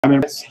All right,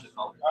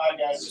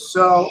 guys.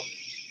 So,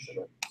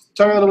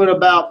 talk a little bit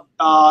about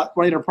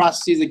one of the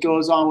processes that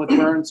goes on with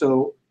burn.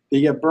 So,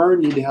 you get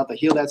burned, you need to help to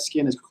heal that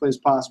skin as quickly as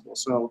possible.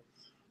 So,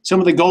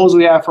 some of the goals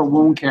we have for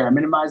wound care: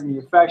 minimizing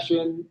the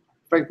infection,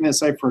 affecting the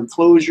site for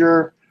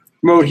enclosure,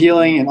 promote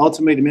healing, and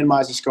ultimately to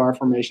minimize the scar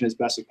formation as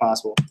best as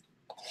possible.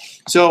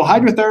 So,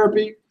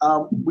 hydrotherapy,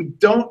 we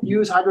don't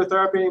use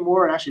hydrotherapy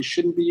anymore and actually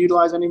shouldn't be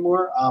utilized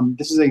anymore.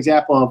 This is an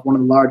example of one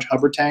of the large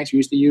Hubbard tanks we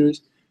used to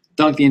use.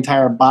 Dunk the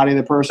entire body of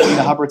the person in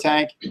the Hubbard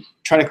tank,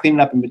 try to clean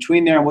it up in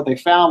between there. And what they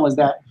found was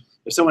that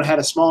if someone had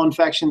a small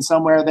infection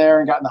somewhere there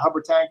and got in the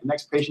Hubbard tank, the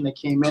next patient that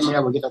came in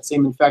there would get that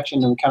same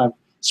infection and kind of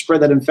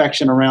spread that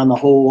infection around the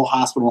whole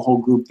hospital, the whole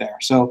group there.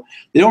 So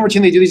they don't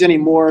routinely do these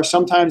anymore.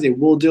 Sometimes they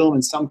will do them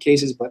in some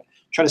cases, but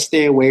try to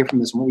stay away from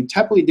this. What we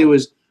typically do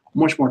is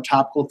much more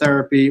topical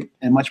therapy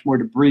and much more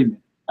debridement.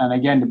 And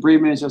again,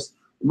 debridement is just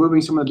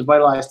removing some of the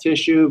devitalized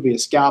tissue via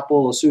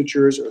scalpel or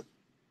sutures or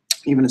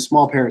even a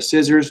small pair of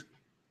scissors,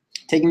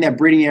 taking that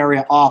breeding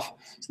area off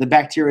so the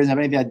bacteria doesn't have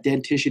any of that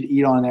dead tissue to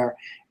eat on there,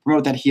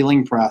 promote that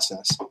healing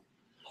process.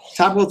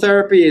 Topical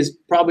therapy is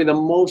probably the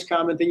most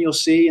common thing you'll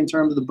see in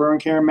terms of the burn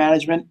care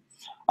management.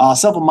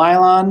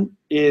 Sulfamylon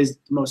is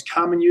the most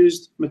common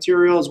used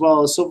material, as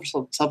well as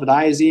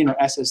sulfadiazine or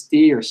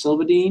SSD or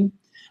Silvadene.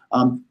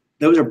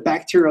 Those are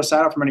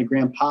bactericidal for many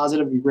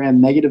gram-positive and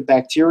gram-negative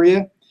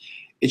bacteria.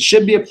 It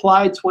should be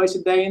applied twice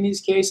a day in these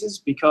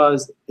cases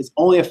because it's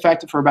only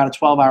effective for about a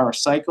 12-hour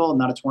cycle,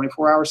 not a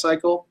 24-hour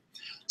cycle.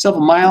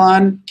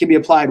 Sulfamylon can be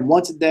applied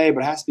once a day,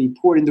 but it has to be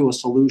poured into a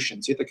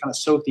solution. So you have to kind of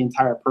soak the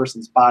entire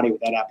person's body with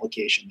that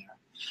application there.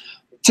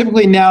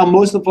 Typically now,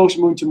 most of the folks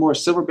are moving to more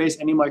silver-based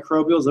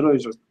antimicrobials. Literally,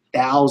 there's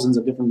thousands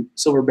of different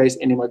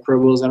silver-based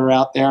antimicrobials that are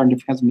out there and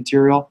different kinds of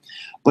material.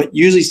 But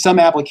usually some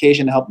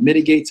application to help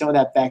mitigate some of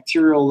that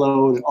bacterial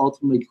load and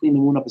ultimately clean the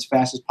wound up as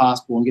fast as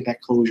possible and get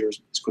that closure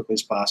as quickly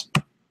as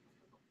possible.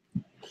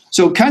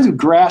 So kinds of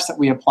grafts that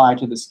we apply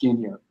to the skin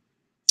here.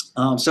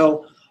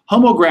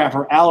 Homograft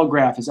or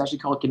allograft is actually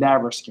called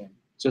cadaver skin.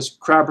 Just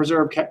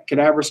cryopreserved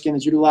cadaver skin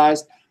is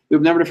utilized. We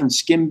have a number of different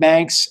skin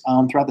banks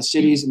throughout the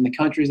cities and the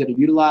countries that are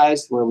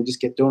utilized where we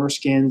just get donor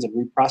skins and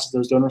reprocess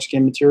those donor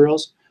skin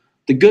materials.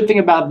 The good thing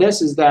about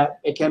this is that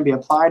it can be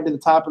applied to the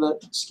top of the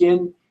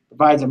skin,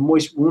 provides a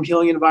moist wound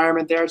healing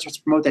environment there, so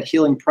to promote that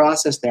healing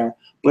process there,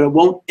 but it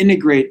won't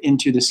integrate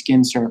into the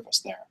skin surface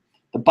there.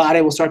 The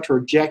body will start to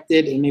reject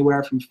it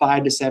anywhere from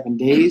 5 to 7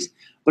 days,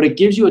 but it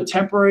gives you a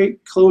temporary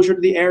closure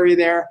to the area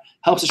there,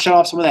 helps to shut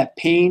off some of that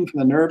pain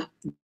from the nerve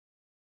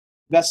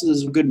vessels,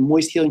 is a good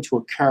moist healing to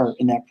occur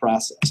in that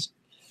process.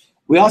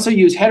 We also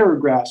use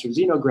heterografts or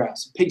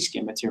xenografts,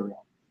 pigskin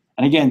material.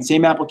 And again,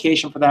 same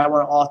application for that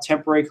one, all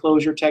temporary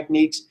closure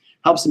techniques,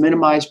 helps to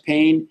minimize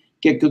pain,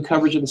 get good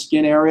coverage of the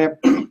skin area.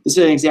 This is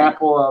an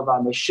example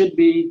of, it should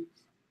be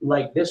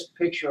like this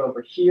picture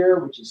over here,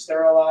 which is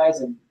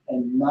sterilized and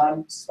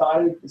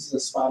non-spotted. This is a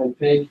spotted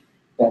pig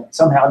that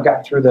somehow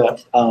got through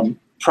the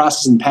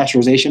process and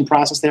pasteurization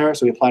process there.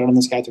 So we applied it on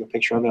this guy, took a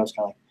picture of it. I was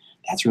kind of like,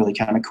 that's really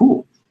kind of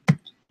cool.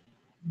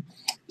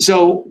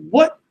 So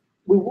what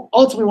we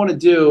ultimately want to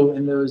do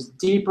in those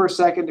deeper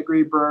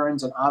second-degree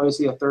burns and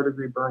obviously a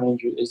third-degree burn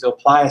injury is to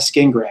apply a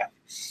skin graft,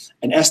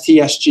 an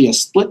STSG, a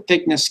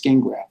split-thickness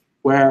skin graft,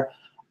 where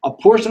a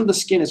portion of the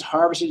skin is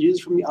harvested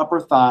usually from the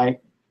upper thigh,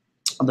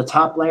 of the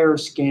top layer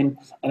of skin,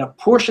 and a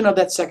portion of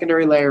that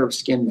secondary layer of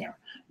skin there.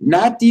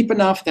 Not deep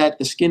enough that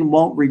the skin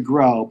won't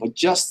regrow, but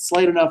just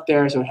slight enough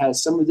there so it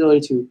has some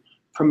ability to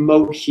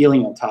promote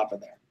healing on top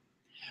of there.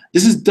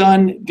 This is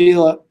done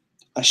via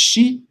a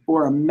sheet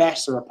or a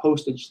mesh or a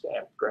postage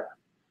stamp graft.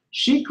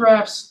 Sheet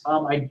grafts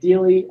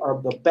ideally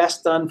are the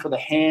best done for the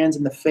hands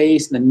and the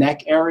face and the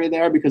neck area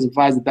there because it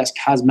provides the best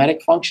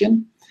cosmetic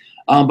function.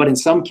 But in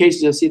some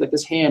cases, you'll see like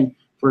this hand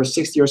for a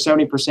 60 or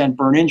 70%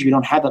 burn injury, you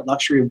don't have that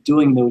luxury of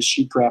doing those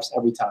sheet grafts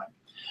every time.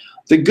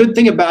 The good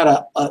thing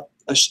about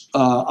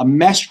a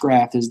mesh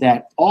graft is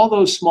that all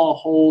those small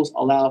holes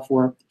allow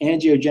for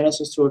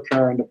angiogenesis to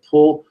occur and to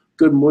pull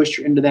good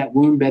moisture into that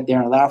wound bed there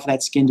and allow for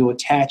that skin to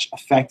attach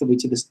effectively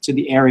to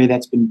the area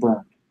that's been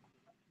burned.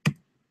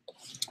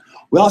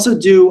 We also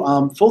do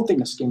full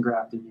thickness skin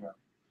grafting here.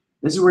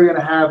 This is where you're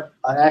going to have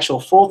an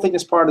actual full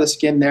thickness part of the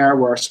skin there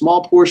where a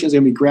small portion is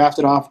going to be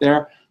grafted off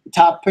there. The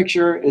top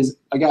picture is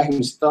a guy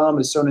whose thumb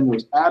is sewn into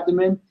his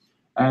abdomen,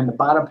 and the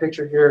bottom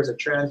picture here is a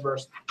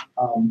transverse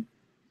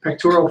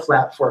pectoral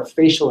flap for a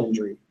facial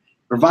injury.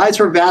 Provides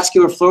for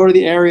vascular flow to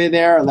the area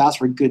there, allows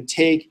for a good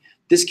take.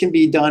 This can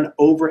be done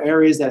over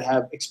areas that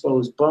have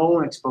exposed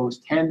bone,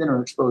 exposed tendon,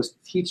 or exposed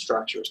teeth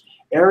structures,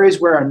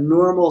 areas where a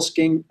normal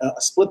skin,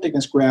 split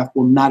thickness graft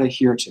will not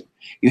adhere to.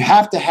 You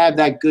have to have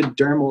that good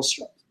dermal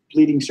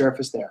bleeding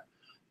surface there.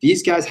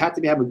 These guys have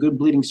to have a good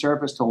bleeding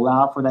surface to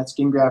allow for that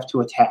skin graft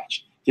to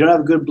attach. If you don't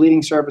have a good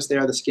bleeding surface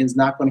there, the skin's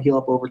not going to heal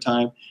up over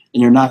time,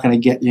 and you're going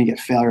to get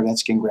failure of that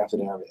skin grafted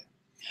area.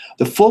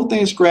 The full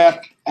thickness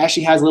graft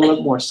actually has a little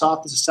bit more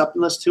softness and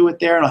suppleness to it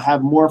there, and it'll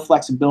have more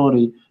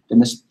flexibility than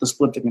the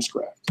split thickness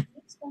graft. Can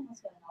you explain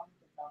what's going on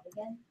with the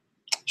thumb again?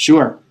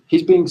 Sure.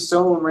 He's being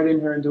sewn right in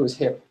here into his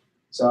hip.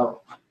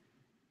 So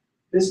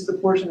This is the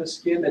portion of the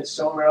skin that's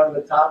sewn right on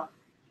the top.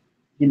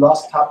 He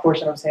lost the top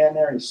portion of his hand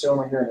there, and he's sewn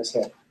right here in his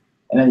hip.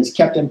 And then he's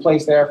kept in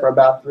place there for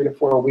about 3 to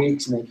 4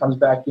 weeks, and then he comes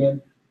back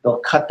in. They'll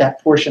cut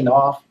that portion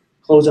off,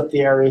 close up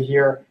the area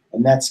here,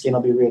 and that skin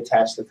will be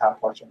reattached to the top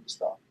portion of the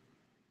skull.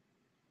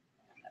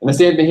 And the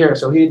same thing here.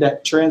 So he had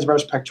that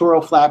transverse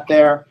pectoral flap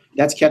there.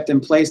 That's kept in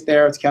place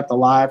there. It's kept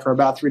alive for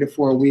about 3 to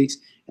 4 weeks.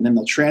 And then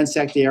they'll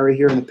transect the area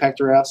here in the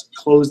pectoralis,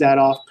 close that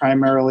off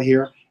primarily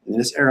here, and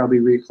this area will be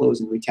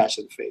reclosed and reattached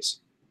to the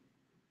face.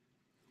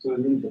 So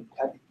they leave the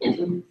pec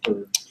open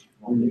for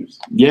 1 year?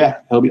 Yeah,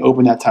 he'll be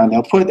open that time.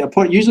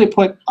 They'll usually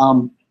put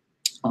a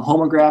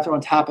homographer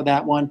on top of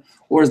that one,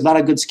 or there's a lot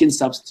of good skin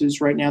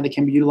substitutes right now that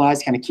can be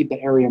utilized to kind of keep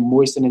that area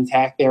moist and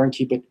intact there and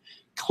keep it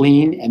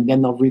clean, and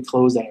then they'll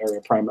reclose that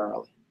area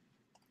primarily.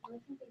 I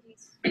think they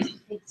use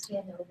big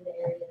skin over the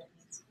area that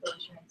needs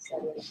closure instead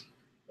of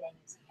getting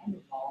his hand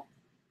involved.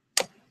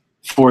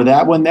 For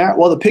that one there,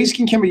 well, the pig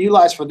skin can be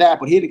utilized for that,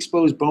 but he had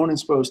exposed bone and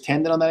exposed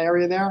tendon on that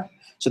area there.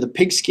 So the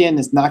pig skin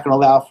is not going to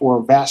allow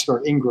for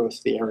vascular ingrowth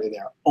to the area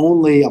there.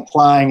 Only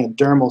applying a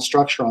dermal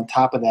structure on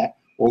top of that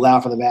will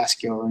allow for the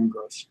vascular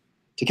ingrowth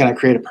to kind of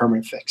create a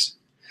permanent fix.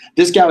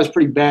 This guy was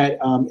pretty bad.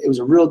 It was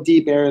a real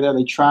deep area there.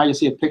 They tried, you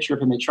see a picture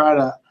of him, they tried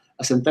a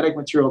synthetic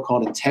material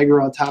called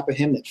Integra on top of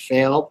him that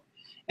failed,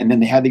 and then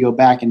they had to go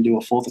back and do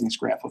a full thickness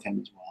graft with him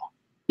as well.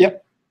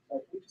 Yep.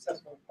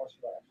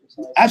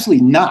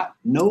 Absolutely not.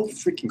 No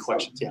freaking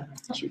questions. Yeah.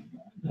 Shoot.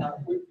 What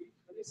are you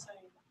saying?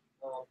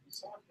 If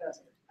someone has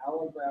an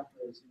allograft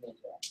or a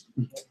xenograft,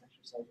 you can't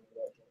exercise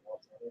without joint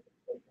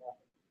loss.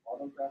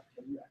 Autograft,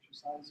 can you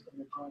exercise in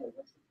the joint, or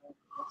what's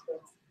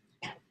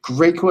the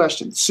Great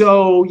question.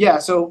 So yeah,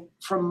 so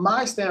from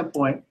my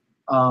standpoint,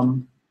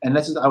 and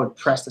this is, I would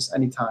press this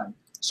anytime.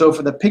 So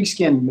for the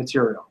pigskin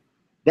material,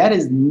 that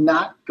is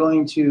not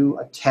going to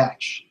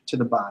attach to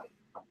the body.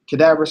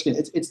 Cadaver skin,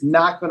 it's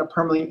not going to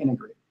permanently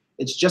integrate.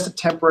 It's just a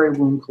temporary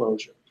wound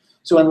closure.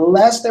 So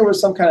unless there was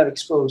some kind of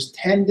exposed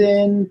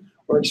tendon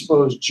or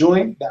exposed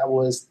joint that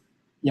was,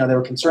 they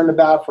were concerned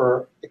about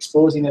for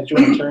exposing that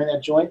joint and tearing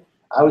that joint,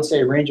 I would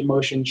say range of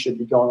motion should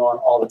be going on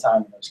all the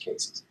time in those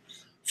cases.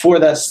 For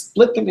the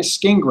split thickness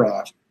skin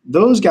graft,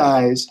 those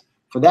guys,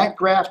 for that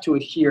graft to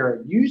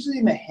adhere, usually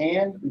in the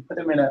hand, we put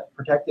them in a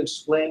protective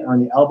splint, or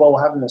in the elbow, we'll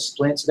have them in a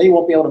splint, so they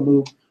won't be able to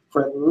move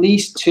for at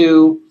least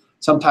 2,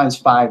 sometimes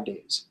 5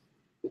 days.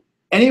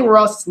 Anywhere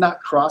else it's not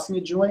crossing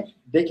the joint,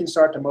 they can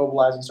start to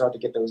mobilize and start to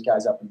get those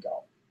guys up and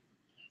going.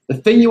 The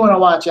thing you want to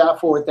watch out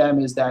for with them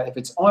is that if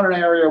it's on an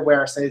area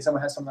where, say,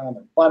 someone has something on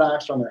their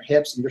buttocks or on their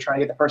hips, and you're trying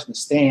to get the person to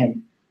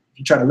stand, if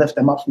you try to lift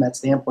them up from that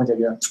standpoint, they're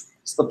going to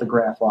slip the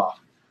graft off.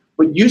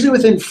 But usually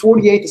within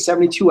 48 to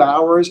 72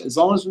 hours, as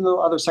long as there's no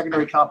other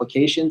secondary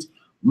complications,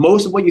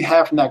 most of what you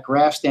have from that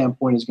graft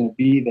standpoint is going to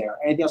be there.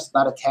 Anything else that's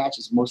not attached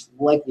is most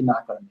likely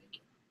not going to make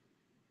it.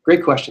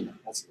 Great question.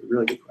 That's a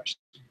really good question.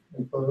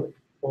 And for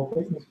full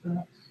thickness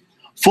grafts?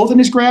 Full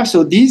thickness grafts,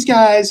 so these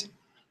guys,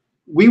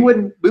 we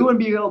wouldn't be able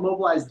to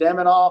mobilize them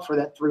at all for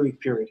that 3-week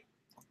period.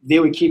 They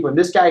would keep him.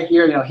 This guy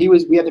here,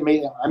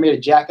 I made a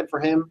jacket for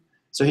him,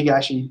 so he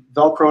actually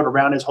Velcroed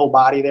around his whole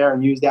body there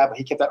and used that, but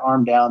he kept that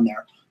arm down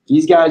there.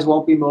 These guys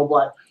won't be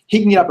mobilized. He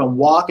can get up and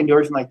walk and do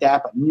everything like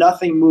that, but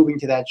nothing moving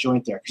to that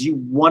joint there, because you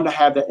want to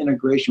have that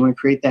integration. You want to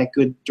create that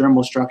good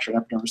dermal structure and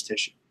epidermis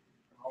tissue.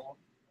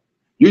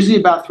 Usually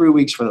about 3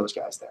 weeks for those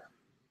guys there.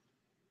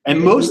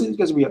 And most of these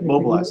guys will be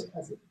mobilized.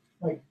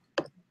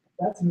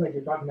 That seems like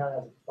you're talking about it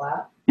as a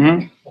flap,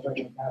 like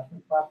an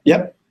attachment flap.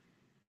 Yep.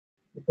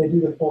 If they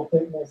do the full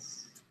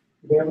thickness,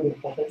 do they ever do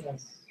full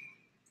thickness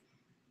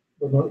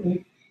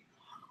remotely?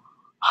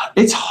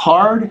 It's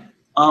hard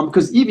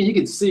because even you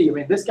can see,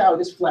 this guy with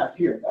this flap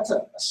here, that's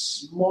a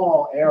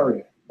small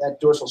area, that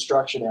dorsal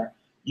structure there.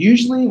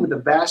 Usually with the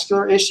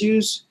vascular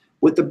issues,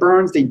 with the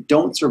burns, they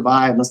don't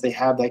survive unless they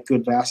have that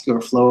good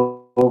vascular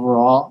flow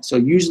overall. So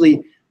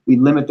usually we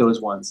limit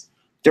those ones.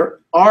 There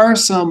are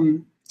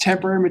some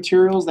temporary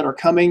materials that are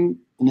coming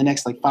in the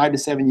next 5 to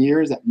 7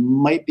 years that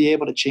might be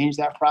able to change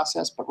that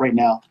process, but right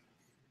now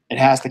it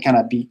has to kind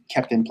of be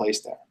kept in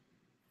place there.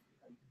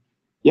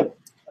 Yep.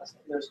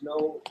 There's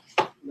no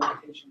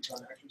limitations on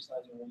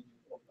exercise or anything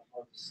over the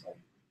harvest site?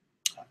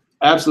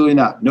 Absolutely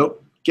not.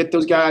 Nope. Get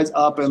those guys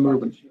up and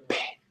moving.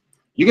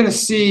 You're going to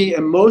see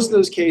in most of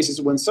those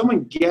cases when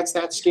someone gets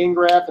that skin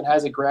graft and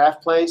has a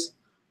graft place,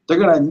 they're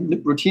going to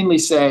routinely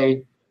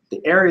say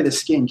the area the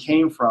skin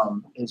came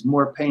from is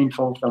more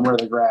painful than where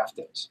the graft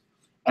is.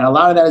 And a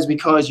lot of that is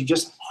because you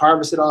just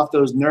harvested off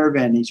those nerve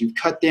endings. You've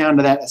cut down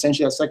to that,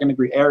 essentially that second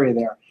degree area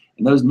there.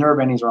 And those nerve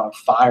endings are on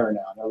fire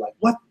now. They're like,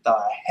 what the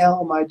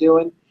hell am I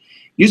doing?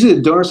 Usually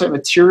the donor site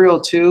material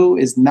too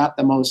is not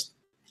the most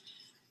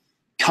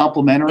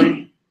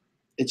complementary.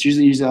 It's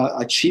usually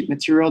a cheap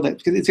material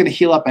because it's going to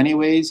heal up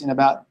anyways in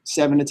about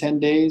 7 to 10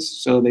 days.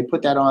 So they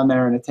put that on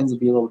there and it tends to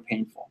be a little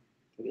painful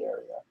for the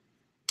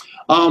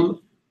area.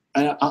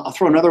 And I'll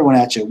throw another one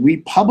at you. We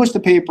published a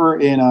paper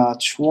in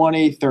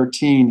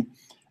 2013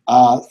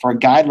 for a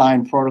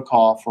guideline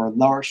protocol for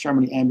lower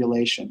extremity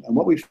ambulation. And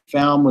what we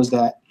found was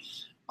that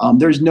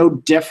there's no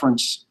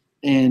difference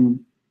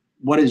in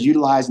what is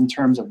utilized in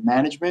terms of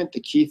management. The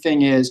key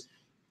thing is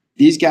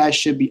these guys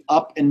should be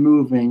up and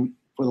moving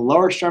for the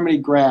lower extremity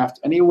graft.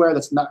 Anywhere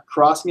that's not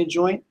crossing a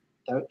joint,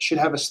 that should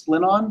have a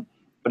splint on.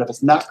 But if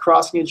it's not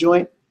crossing a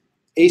joint,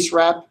 ACE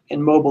wrap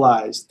and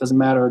mobilize. Doesn't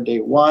matter day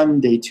 1,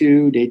 day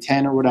 2, day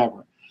 10, or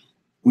whatever.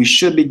 We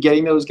should be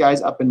getting those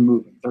guys up and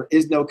moving. There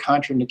is no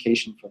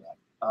contraindication for that.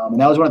 And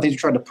that was one of the things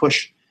we tried to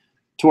push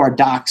to our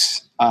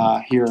docs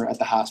here at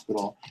the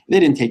hospital. They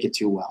didn't take it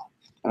too well.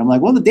 And I'm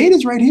like, well, the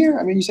data's right here.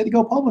 I mean, you said to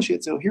go publish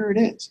it, so here it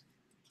is.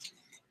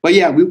 But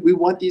yeah, we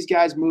want these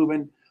guys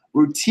moving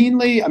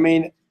routinely. I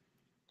mean,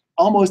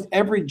 almost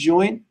every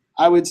joint,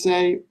 I would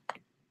say,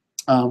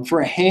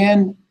 for a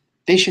hand,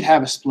 they should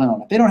have a splint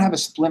on it. If they don't have a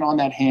splint on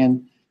that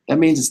hand, that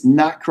means it's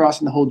not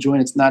crossing the whole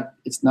joint. It's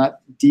not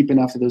deep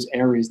enough to those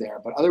areas there.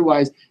 But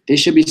otherwise, they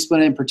should be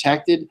splinted and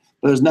protected.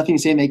 But there's nothing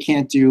saying they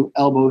can't do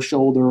elbow,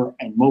 shoulder,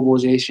 and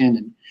mobilization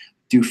and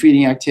do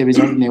feeding activities,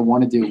 everything they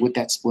want to do with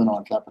that splint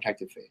on for that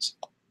protective phase.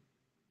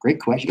 Great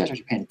question. You guys are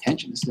actually paying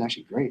attention. This is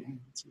actually great.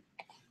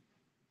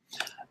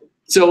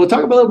 So we'll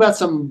talk a little about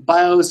some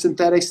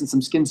biosynthetics and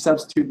some skin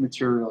substitute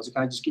materials to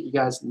kind of just get you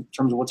guys in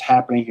terms of what's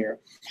happening here.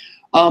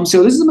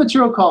 So this is a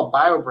material called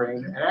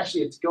BioBrain, and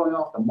actually it's going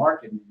off the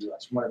market in the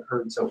U.S. from what I've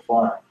heard so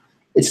far.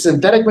 It's a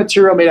synthetic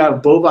material made out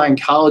of bovine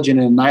collagen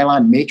and a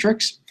nylon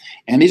matrix,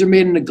 and these are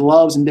made into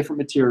gloves and different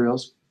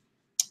materials.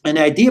 And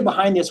the idea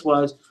behind this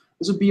was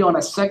this would be on a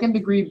 2nd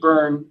degree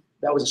burn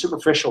that was a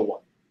superficial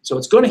one. So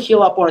it's going to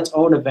heal up on its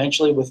own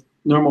eventually with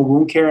normal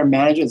wound care and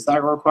management. It's not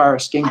going to require a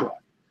skin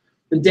graft.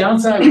 The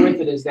downside with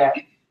it is that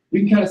we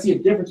can kind of see a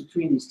difference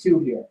between these two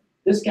here.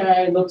 This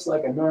guy looks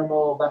like a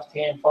normal left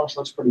hand function,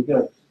 looks pretty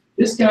good.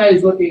 This guy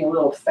is looking a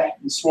little fat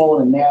and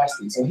swollen and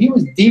nasty. So he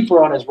was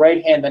deeper on his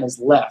right hand than his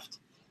left.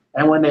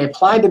 And when they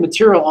applied the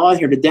material on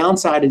here, the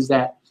downside is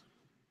that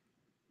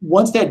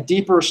once that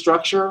deeper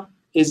structure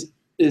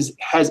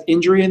has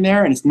injury in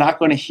there and it's not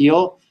going to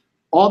heal,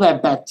 all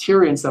that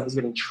bacteria and stuff is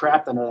getting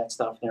trapped under that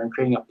stuff there and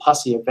creating a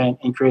pussy event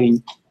and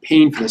creating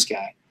pain for this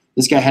guy.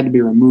 This guy had to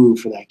be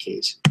removed for that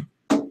case.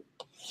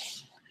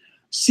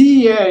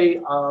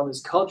 CEA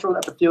is cultural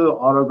epithelial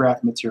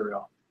autograft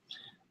material.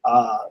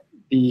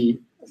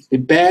 The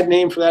bad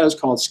name for that is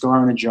called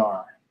scar in a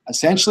jar.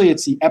 Essentially,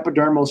 it's the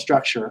epidermal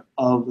structure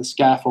of the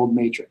scaffold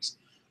matrix.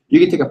 You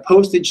can take a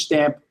postage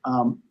stamp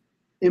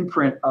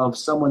imprint of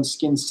someone's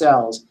skin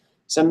cells,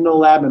 send them to a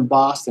lab in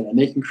Boston, and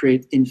they can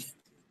create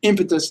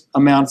impetus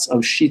amounts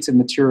of sheets of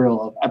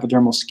material of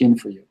epidermal skin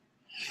for you.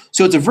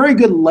 So it's a very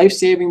good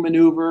life-saving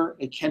maneuver.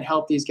 It can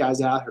help these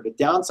guys out here. The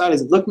downside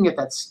is looking at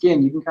that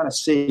skin, you can kind of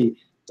see it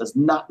does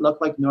not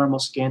look like normal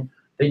skin.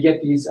 They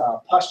get these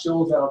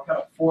pustules that will kind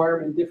of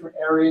form in different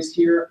areas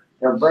here.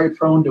 They're very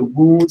prone to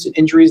wounds and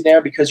injuries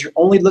there because you're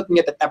only looking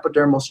at the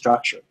epidermal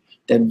structure,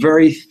 that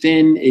very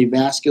thin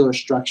avascular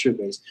structure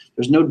base.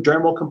 There's no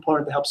dermal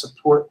component to help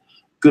support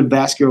good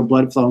vascular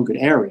blood flow in good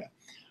area.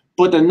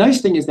 But the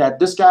nice thing is that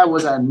this guy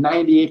was a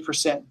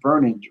 98%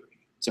 burn injury.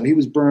 So he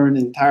was burned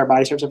in the entire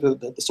body, starts up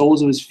the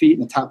soles of his feet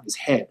and the top of his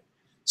head.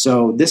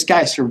 So this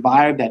guy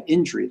survived that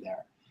injury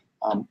there.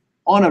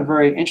 On a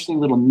very interesting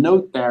little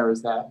note there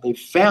is that they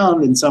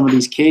found in some of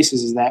these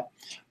cases is that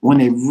when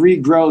they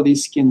regrow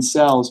these skin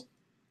cells,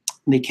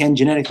 they can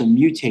genetically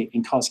mutate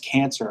and cause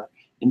cancer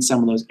in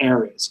some of those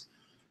areas.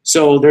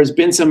 So there's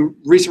been some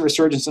recent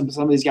resurgence. Some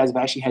of these guys have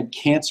actually had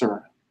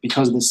cancer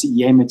because of the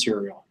CEA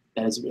material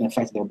that has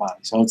affected their body.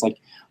 So it's like,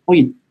 well,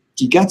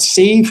 you got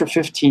saved for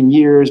 15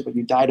 years, but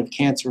you died of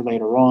cancer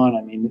later on.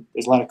 I mean,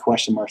 there's a lot of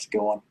question marks to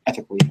go on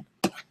ethically.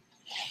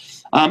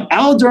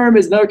 Alloderm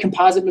is another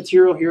composite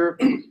material here.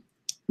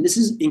 This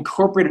is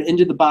incorporated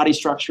into the body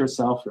structure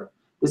itself here.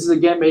 This is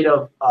again made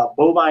of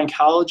bovine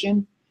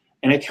collagen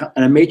and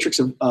a matrix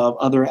of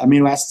other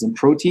amino acids and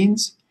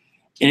proteins.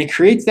 And it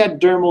creates that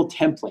dermal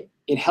template.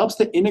 It helps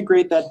to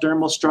integrate that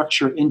dermal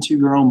structure into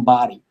your own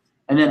body.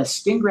 And then a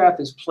skin graft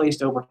is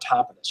placed over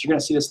top of this. You're going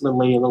to see this a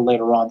little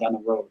later on down the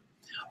road.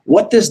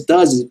 What this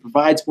does is it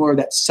provides more of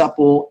that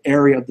supple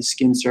area of the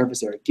skin surface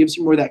there. It gives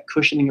you more of that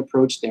cushioning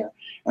approach there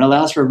and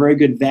allows for a very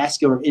good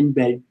vascular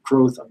embed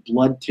growth of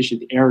blood tissue in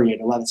the area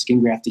to allow the skin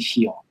graft to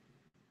heal.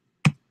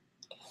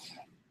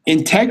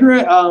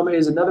 Integra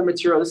is another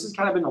material. This has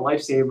kind of been a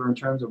lifesaver in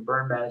terms of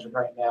burn management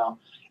right now.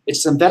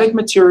 It's synthetic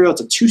material.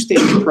 It's a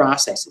 2-stage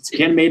process. It's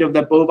again made of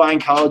that bovine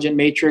collagen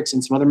matrix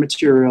and some other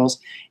materials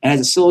and has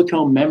a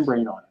silicone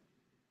membrane on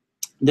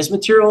it. This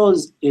material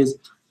is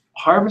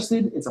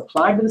harvested, it's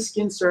applied to the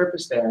skin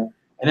surface there, and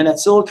then that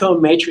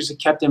silicone matrix is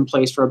kept in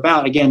place for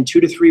about, again,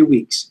 2 to 3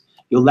 weeks.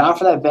 You allow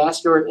for that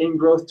vascular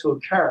ingrowth to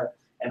occur,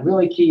 and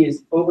really key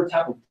is over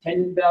top of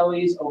tendon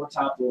bellies, over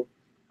top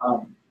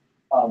of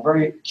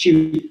very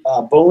acute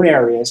bone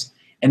areas,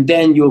 and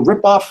then you'll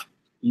rip off,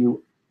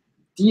 you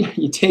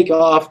take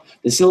off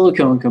the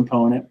silicone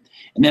component,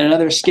 and then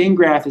another skin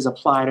graft is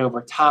applied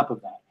over top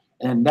of that,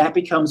 and that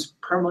becomes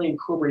permanently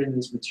incorporated into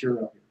this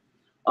material.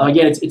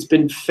 Again, it's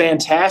been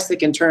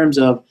fantastic in terms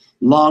of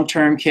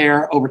long-term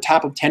care over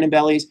top of tendon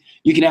bellies.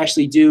 You can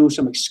actually do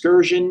some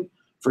excursion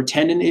for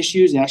tendon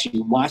issues and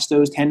actually watch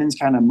those tendons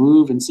kind of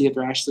move and see if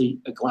they're actually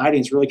gliding.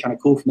 It's really kind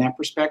of cool from that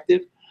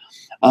perspective.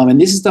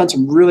 And this has done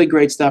some really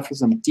great stuff for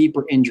some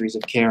deeper injuries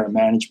of care and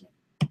management.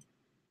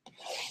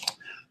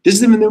 This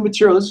is a new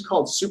material. This is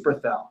called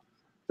Superthel.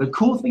 The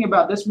cool thing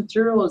about this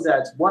material is that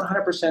it's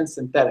 100%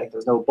 synthetic.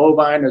 There's no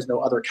bovine, there's no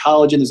other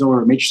collagen, there's no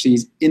other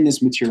matrices in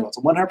this material. It's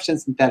 100%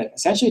 synthetic.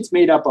 Essentially, it's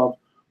made up of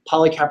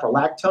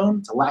polycaprolactone.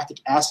 It's a lactic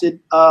acid,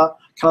 kind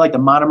of like the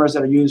monomers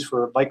that are used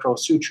for Vicryl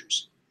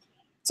sutures.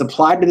 It's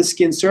applied to the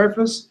skin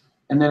surface,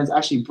 and then it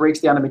actually breaks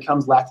down and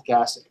becomes lactic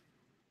acid.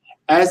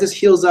 As this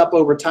heals up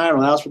over time, it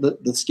allows for the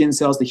skin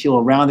cells to heal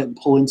around it and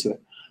pull into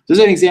it. This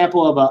is an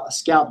example of a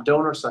scalp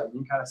donor site.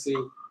 You can kind of see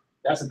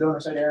that's the donor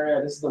site area.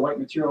 This is the white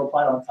material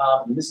applied on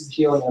top, and this is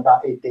healing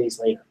about 8 days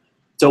later.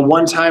 It's a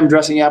one-time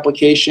dressing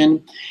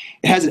application.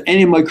 It has an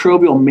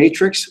antimicrobial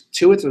matrix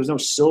to it, so there's no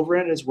silver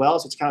in it as well,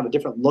 so it's kind of a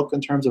different look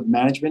in terms of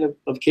management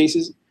of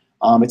cases.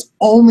 It's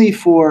only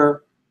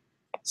for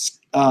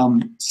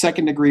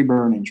second-degree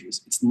burn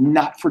injuries. It's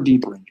not for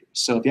deeper injuries.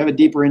 So if you have a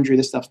deeper injury,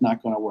 this stuff's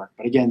not going to work.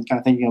 But again, kind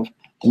of thinking of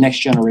the next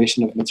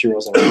generation of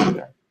materials that are out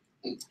there.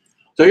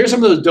 So here's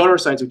some of those donor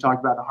sites we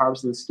talked about, the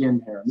harvest of the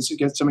skin here. This is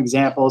get some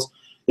examples.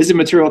 This is a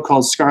material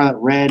called Scarlet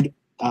Red.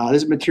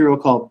 This is a material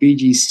called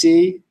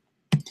BGC.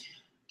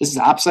 This is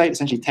opsite,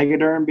 essentially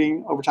tegaderm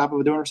being over top of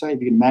a donor site.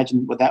 If you can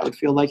imagine what that would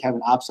feel like, having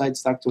opsite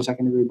stuck to a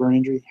second-degree burn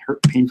injury,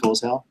 hurt, painful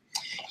as hell.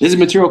 This is a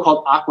material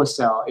called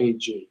Aquacell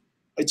AG.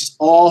 It's just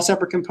all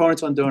separate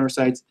components on donor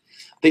sites.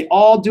 They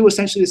all do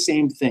essentially the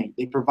same thing.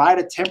 They provide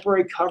a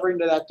temporary covering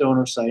to that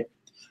donor site.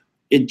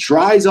 It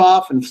dries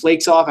off and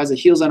flakes off as it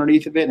heals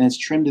underneath of it, and it's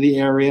trimmed to the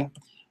area.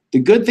 The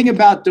good thing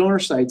about donor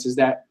sites is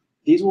that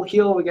these will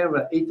heal again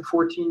about 8 to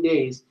 14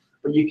 days,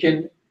 but you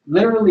can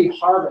literally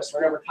harvest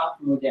right over top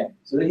of them again.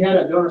 So they had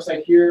a donor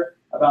site here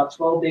about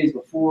 12 days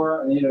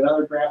before, and they had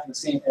another graft in the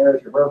same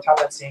area here, right over top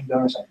of that same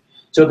donor site.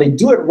 So if they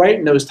do it right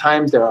in those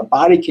times there, our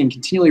body can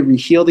continually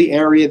reheal the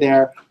area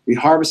there,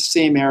 reharvest the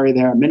same area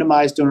there,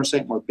 minimize donor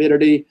site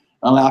morbidity, and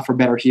allow for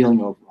better healing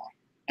overall.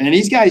 And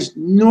these guys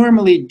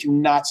normally do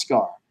not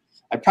scar.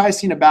 I've probably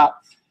seen about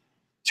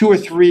 2 or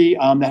 3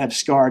 that have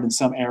scarred in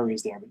some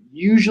areas there, but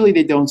usually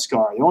they don't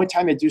scar. The only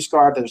time they do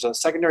scar, if there's a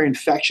secondary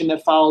infection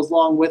that follows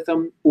along with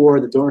them, or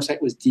the donor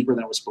site was deeper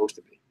than it was supposed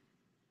to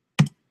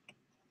be.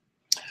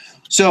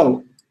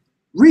 So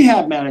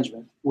rehab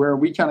management, where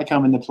we kind of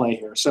come into play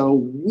here. So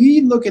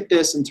we look at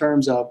this in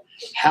terms of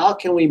how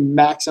can we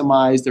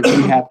maximize the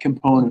rehab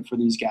component for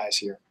these guys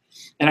here.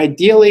 And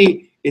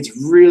ideally,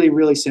 it's really,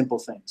 really simple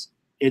things.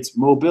 It's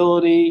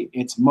mobility,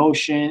 it's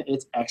motion,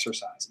 it's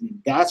exercise. I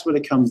mean, that's what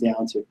it comes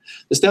down to.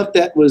 The stuff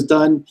that was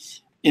done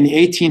in the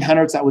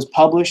 1800s that was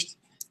published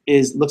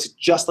looks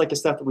just like the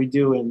stuff that we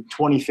do in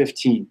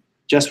 2015,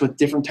 just with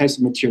different types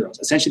of materials.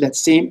 Essentially, that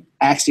same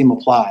axiom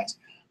applies.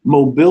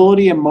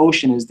 Mobility and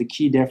motion is the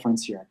key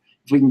difference here.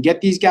 If we can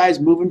get these guys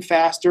moving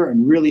faster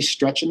and really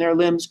stretching their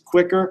limbs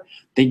quicker,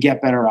 they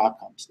get better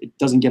outcomes. It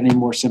doesn't get any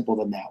more simple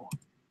than that one.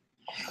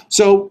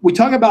 So we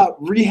talk about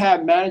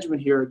rehab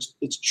management here.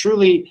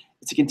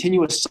 It's a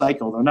continuous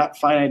cycle. They're not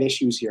finite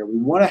issues here. We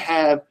want to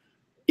have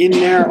in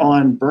there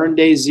on burn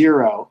day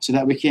 0 so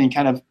that we can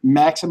kind of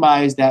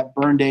maximize that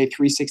burn day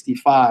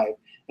 365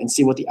 and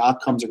see what the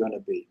outcomes are going to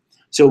be.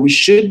 So we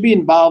should be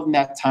involved in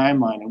that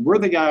timeline. And we're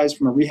the guys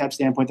from a rehab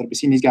standpoint that have been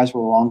seeing these guys for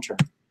the long term.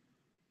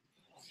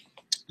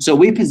 So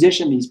we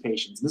position these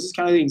patients. This is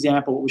kind of the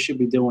example of what we should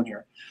be doing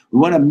here. We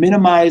want to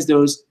minimize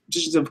those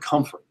positions of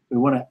comfort. We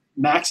want to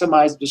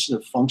maximize the positions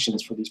of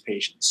functions for these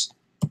patients.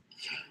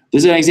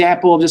 This is an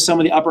example of just some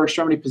of the upper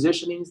extremity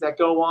positionings that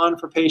go on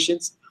for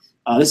patients.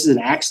 This is an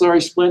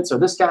axillary splint. So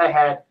this guy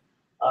had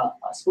a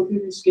split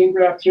through the skin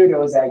graft here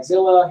to his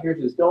axilla.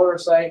 Here's his donor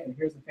site, and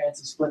here's the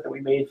fancy splint that we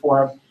made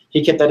for him.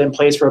 He kept that in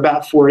place for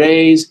about 4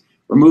 days,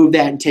 removed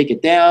that and take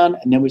it down,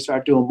 and then we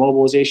start doing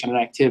mobilization and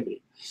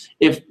activity.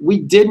 If we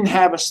didn't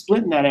have a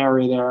splint in that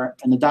area there,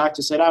 and the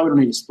doctor said, oh, we don't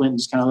need a splint,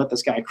 just kind of let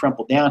this guy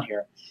crumple down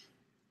here,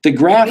 the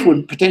graft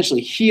would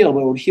potentially heal, but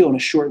it would heal in a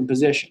shortened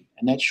position.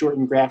 And that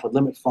shortened graft would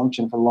limit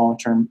function for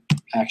long-term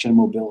action and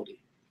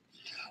mobility.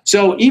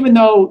 So even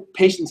though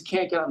patients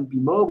can't get up and be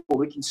mobile,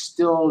 we can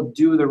still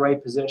do the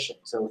right position.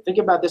 So think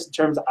about this in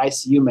terms of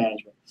ICU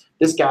management.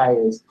 This guy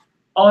is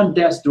on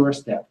death's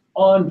doorstep,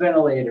 on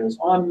ventilators,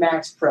 on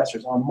max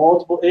pressors, on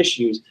multiple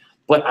issues,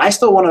 but I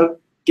still want to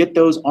get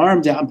those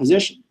arms out in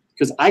position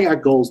because I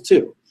got goals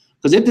too.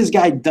 Because if this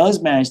guy does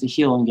manage to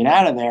heal and get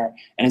out of there,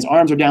 and his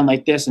arms are down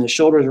like this, and his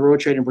shoulders are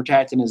rotating and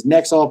protected, and his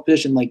neck's all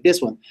positioned like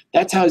this one,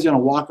 that's how he's going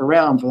to walk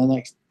around for the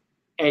next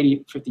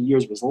 80, 50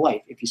 years of his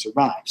life if he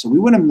survives. So we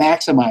want to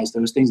maximize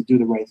those things and do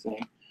the right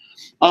thing.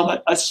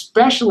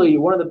 Especially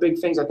one of the big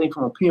things I think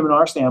from a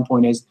PM&R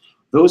standpoint is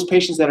those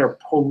patients that are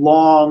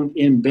prolonged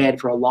in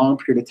bed for a long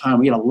period of time.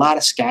 We get a lot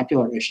of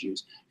scapular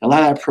issues, a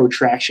lot of that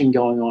protraction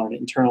going on,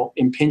 internal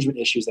impingement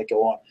issues that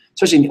go on,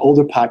 especially in the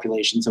older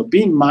population. So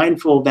being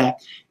mindful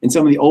that in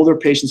some of the older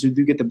patients who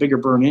do get the bigger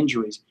burn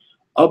injuries,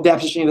 of that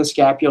positioning of the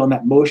scapula and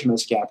that motion of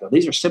the scapula.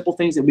 These are simple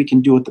things that we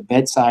can do at the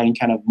bedside and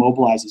kind of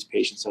mobilize these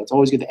patients. So it's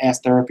always good to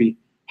ask therapy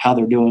how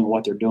they're doing,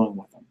 what they're doing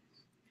with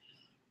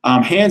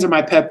them. Hands are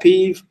my pet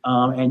peeve,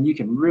 and you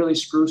can really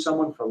screw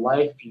someone for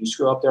life if you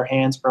screw up their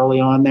hands early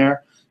on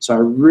there. So I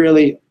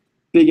really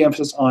big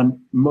emphasis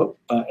on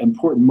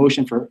important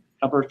motion for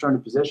upper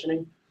external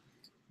positioning.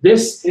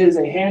 This is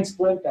a hand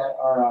splint that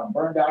our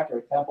burn doctor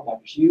at Temple,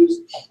 Dr.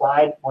 Hughes,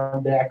 applied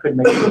one day. I couldn't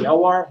make it to the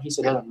OR. He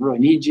said, I don't really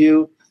need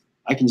you.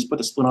 I can just put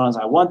the splint on as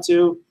I want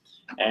to.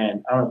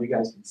 And I don't know if you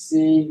guys can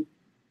see.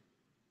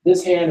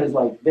 This hand is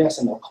like this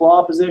in the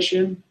claw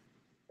position.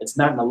 It's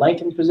not in the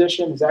lengthened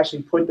position. He's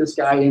actually put this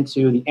guy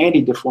into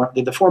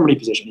the deformity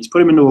position. He's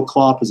put him into a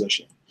claw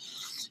position.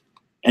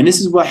 And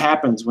this is what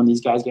happens when these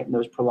guys get in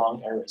those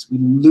prolonged areas. We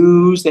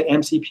lose the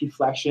MCP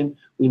flexion.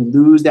 We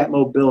lose that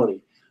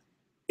mobility.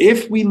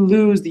 If we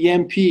lose the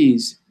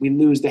MPs, we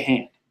lose the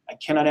hand. I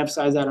cannot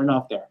emphasize that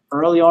enough there.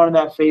 Early on in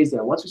that phase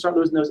there, once we start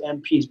losing those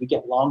MPs, we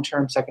get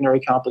long-term secondary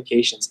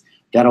complications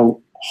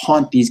that'll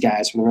haunt these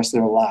guys for the rest of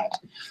their lives.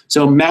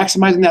 So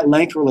maximizing that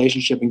length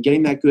relationship and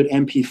getting that good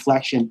MP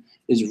flexion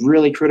is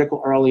really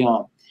critical early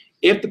on.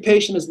 If the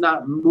patient is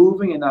not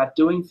moving and not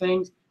doing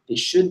things, they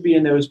should be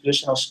in those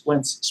positional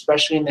splints,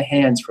 especially in the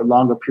hands, for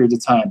longer periods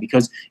of time,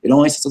 because it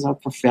only sets us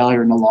up for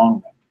failure in the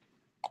long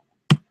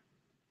run.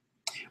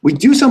 We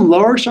do some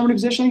lower extremity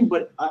positioning,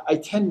 but I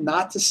tend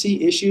not to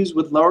see issues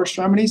with lower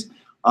extremities.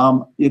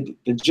 The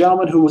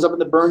gentleman who was up in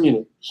the burn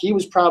unit, he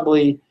was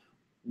probably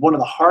one of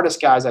the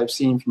hardest guys I've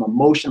seen from a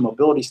motion and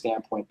mobility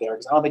standpoint there,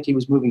 because I don't think he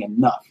was moving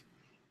enough.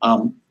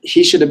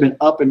 He should have been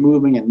up and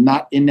moving and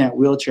not in that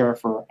wheelchair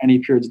for any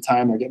periods of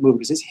time or get moving,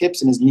 because his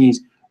hips and his knees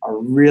are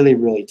really,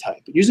 really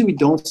tight. But usually we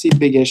don't see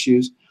big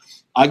issues.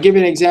 I'll give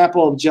you an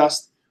example of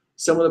just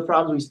some of the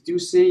problems we do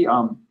see.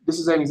 This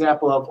is an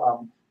example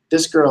of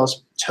this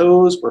girl's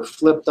toes were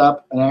flipped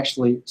up and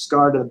actually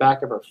scarred to the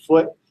back of her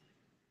foot.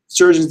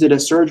 Surgeons did a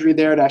surgery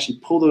there to actually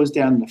pull those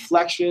down in the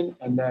flexion,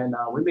 and then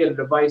we made a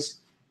device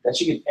that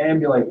she could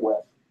ambulate with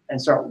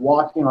and start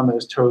walking on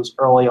those toes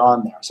early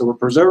on there. So we're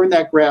preserving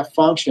that graft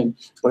function,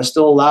 but it's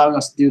still allowing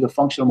us to do the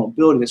functional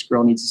mobility this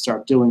girl needs to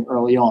start doing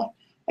early on.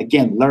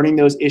 Again, learning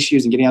those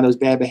issues and getting out of those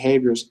bad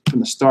behaviors from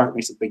the start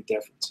makes a big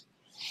difference.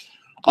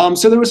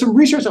 So there was some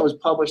research that was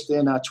published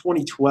in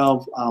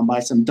 2012 by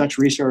some Dutch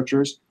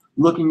researchers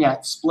looking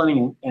at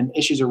splinting and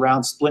issues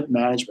around splint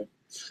management.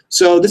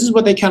 So this is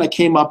what they kind of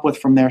came up with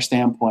from their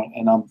standpoint,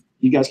 and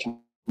you guys can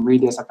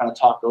read this. I kind of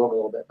talked over a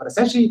little bit, but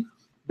essentially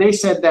they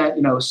said that,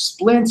 you know,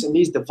 splints and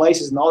these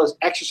devices and all this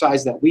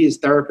exercise that we as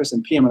therapists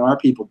and PM&R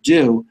people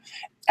do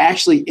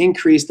actually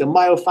increase the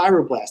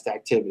myofibroblast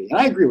activity, and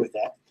I agree with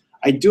that.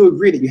 I do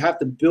agree that you have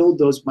to build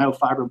those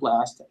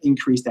myofibroblasts to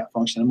increase that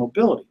function and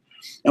mobility.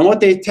 And what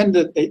they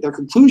their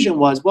conclusion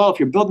was, well, if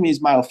you're building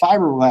these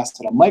myofibroblasts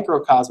at a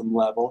microcosm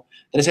level,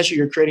 then essentially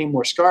you're creating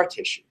more scar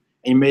tissue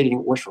and you're making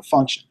it worse for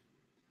function.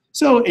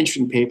 So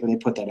interesting paper, they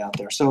put that out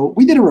there. So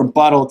we did a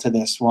rebuttal to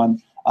this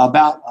one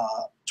about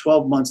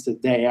 12 months to the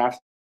day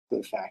after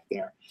the fact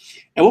there.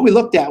 And what we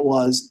looked at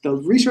was the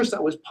research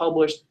that was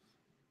published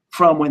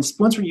from when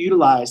splints were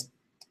utilized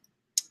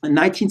in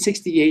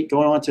 1968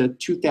 going on to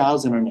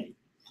 2008.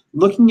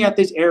 Looking at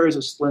these areas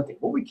of splinting,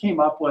 what we came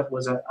up with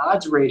was an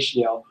odds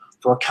ratio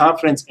for a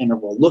confidence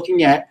interval,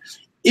 looking at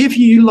if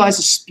you utilize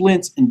the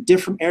splints in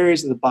different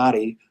areas of the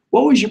body,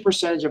 what was your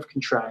percentage of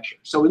contraction?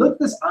 So we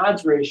looked at this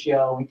odds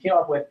ratio, and we came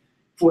up with,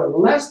 for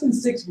less than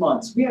 6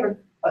 months, we had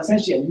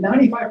essentially a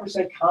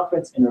 95%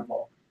 confidence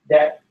interval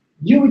that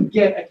you would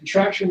get a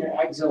contraction in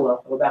your axilla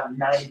of about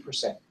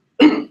 90%.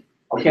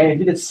 Okay, if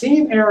you did the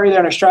same area there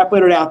and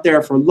extrapolated out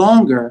there for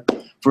longer,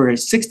 for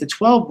 6 to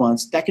 12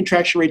 months, that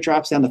contraction rate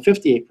drops down to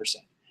 58%.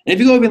 And if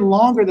you go even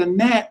longer than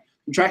that,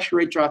 contraction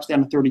rate drops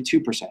down to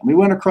 32%. We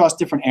went across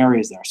different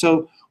areas there.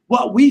 So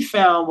what we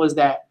found was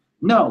that,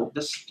 no,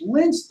 the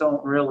splints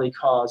don't really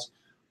cause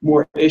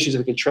more issues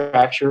of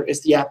contracture. It's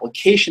the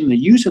application, the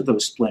use of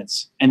those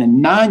splints, and the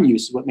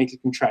non-use is what makes the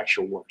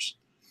contracture worse.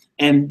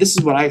 And this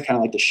is what I kind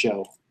of like to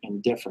show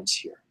in difference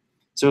here.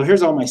 So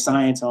here's all my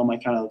science, all my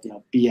kind of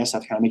BS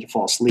stuff to kind of make you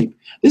fall asleep.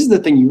 This is the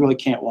thing you really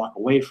can't walk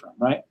away from,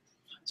 right?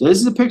 So this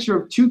is a picture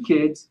of 2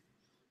 kids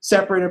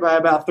separated by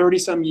about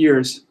 30-some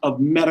years of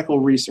medical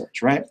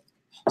research, right?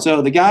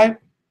 So the guy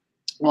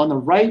on the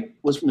right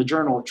was from the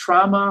Journal of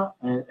Trauma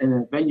in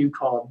a venue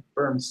called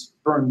Burn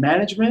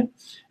Management.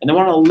 And the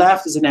one on the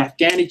left is an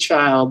Afghani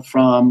child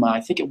from, I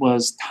think it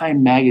was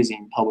Time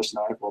Magazine published an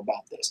article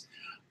about this.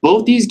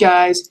 Both these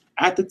guys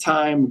at the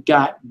time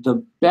got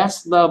the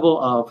best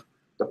level of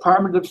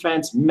Department of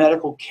Defense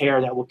medical care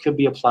that could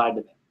be applied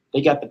to them.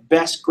 They got the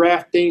best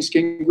grafting,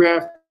 skin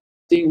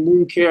grafting,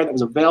 wound care that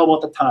was available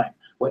at the time.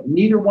 What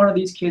neither one of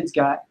these kids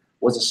got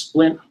was a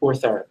splint or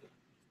therapy.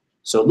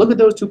 So look at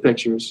those 2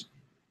 pictures.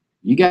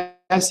 You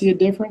guys see a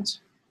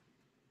difference?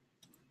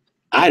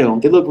 I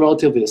don't. They look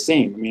relatively the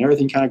same. I mean,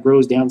 everything kind of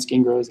grows down,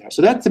 skin grows there.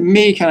 So that, to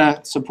me, kind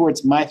of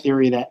supports my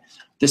theory that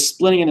this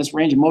splitting and this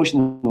range of motion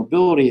and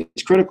mobility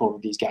is critical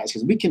with these guys,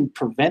 because we can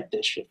prevent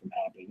this shit from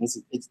happening.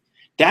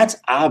 That's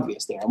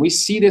obvious there. And we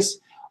see this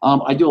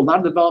I do a lot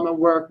of development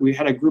work. We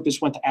had a group that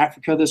just went to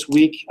Africa this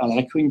week that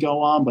I couldn't go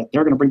on, but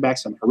they're going to bring back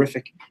some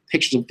horrific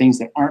pictures of things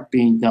that aren't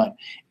being done.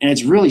 And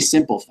it's really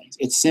simple things.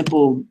 It's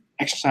simple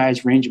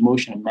exercise, range of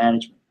motion, and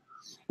management.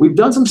 We've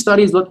done some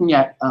studies looking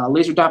at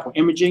laser Doppler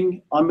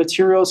imaging on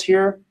materials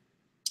here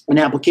and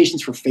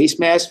applications for face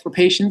masks for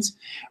patients.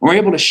 And we're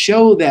able to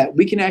show that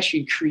we can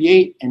actually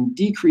create and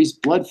decrease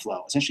blood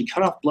flow, essentially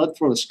cut off blood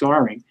flow to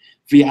scarring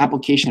via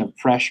application of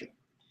pressure.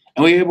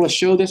 And we were able to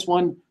show this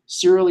one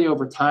serially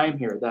over time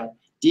here, that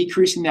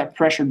decreasing that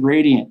pressure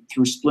gradient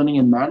through splitting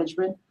and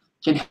management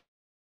can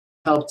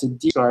help to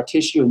de-scar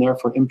tissue and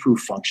therefore improve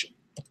function.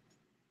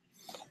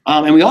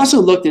 And we also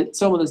looked at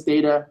some of this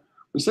data.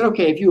 We said,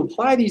 okay, if you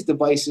apply these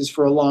devices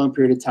for a long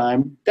period of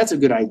time, that's a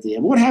good idea.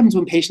 But what happens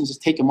when patients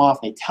just take them off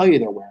and they tell you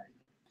they're wearing them?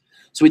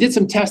 So we did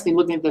some testing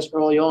looking at this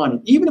early on.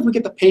 And even if we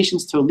get the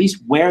patients to at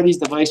least wear these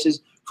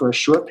devices for a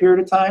short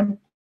period of time,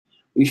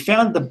 we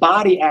found the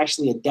body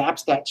actually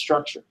adapts that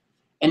structure.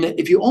 And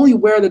if you only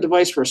wear the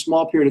device for a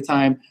small period of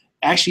time,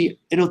 actually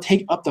it'll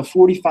take up to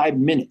 45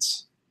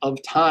 minutes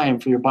of time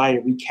for your body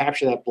to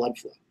recapture that blood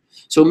flow.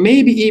 So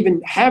maybe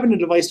even having a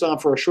device on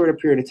for a shorter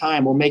period of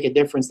time will make a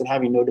difference than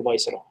having no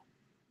device at all.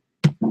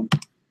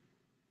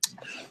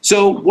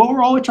 So what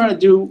we're always trying to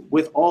do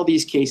with all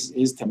these cases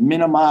is to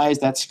minimize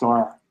that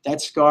scar.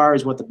 That scar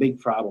is what the big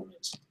problem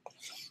is.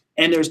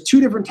 And there's two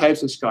different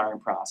types of scarring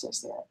process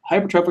there.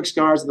 Hypertrophic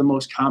scars are the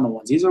most common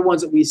ones. These are the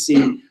ones that we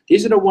see.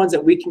 These are the ones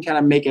that we can kind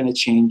of make a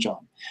change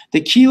on.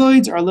 The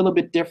keloids are a little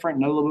bit different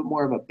and a little bit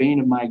more of a bane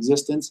of my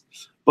existence,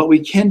 but we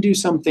can do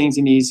some things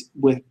in these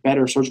with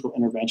better surgical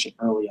intervention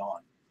early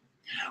on.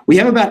 We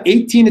have about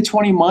 18 to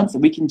 20 months that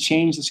we can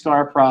change the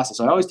scar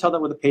process. I always tell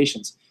that with the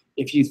patients,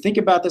 if you think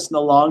about this in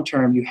the long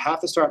term, you have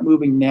to start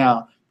moving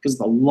now because of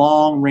the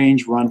long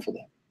range run for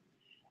them.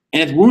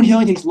 And if wound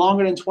healing takes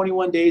longer than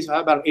 21 days, we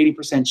have about an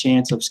 80%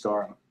 chance of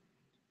scarring.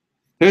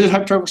 There's the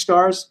hypertrophic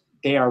scars.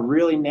 They are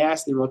really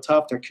nasty, real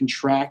tough. They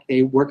contract.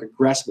 They work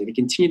aggressively. They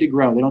continue to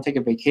grow. They don't take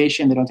a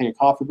vacation. They don't take a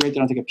coffee break. They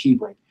don't take a pee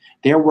break.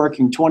 They're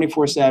working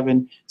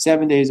 24/7,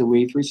 7 days a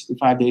week,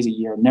 365 days a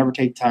year, never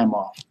take time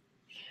off.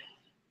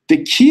 The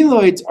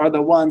keloids are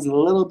the ones a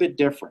little bit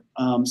different.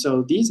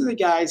 So these are the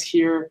guys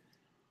here.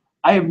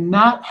 I have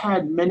not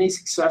had many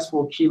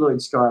successful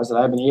keloid scars that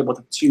I've been able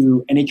to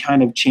do any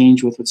kind of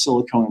change with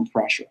silicone and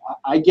pressure.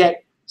 I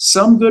get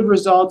some good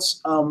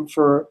results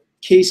for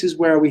cases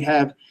where we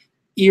have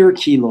ear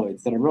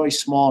keloids that are really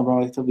small and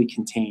relatively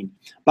contained.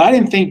 But I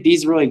didn't think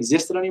these really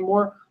existed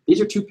anymore. These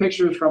are two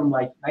pictures from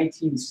like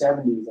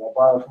 1970s that I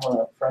borrowed from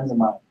one of friends of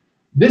mine.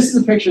 This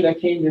is a picture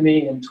that came to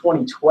me in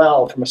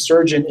 2012 from a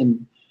surgeon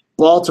in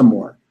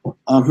Baltimore.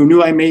 Who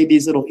knew I made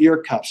these little ear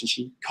cuffs. And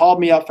she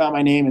called me up, found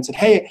my name, and said,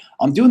 hey,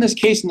 I'm doing this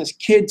case on this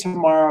kid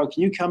tomorrow.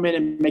 Can you come in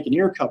and make an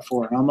ear cuff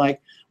for her? And I'm like,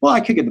 well,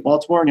 I could get to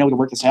Baltimore and be able to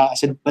work this out. I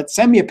said, but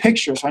send me a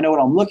picture so I know what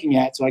I'm looking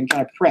at so I can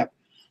kind of prep.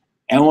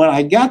 And when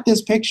I got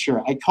this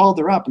picture, I called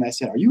her up and I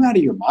said, are you out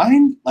of your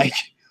mind? Like,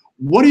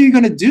 what are you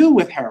going to do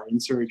with her in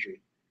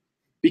surgery?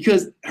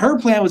 Because her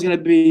plan was going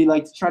to be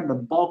like to try to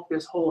bulk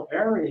this whole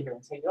area here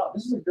and say, oh,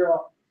 this is a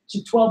girl,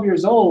 she's 12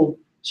 years old.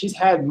 She's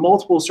had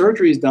multiple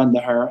surgeries done to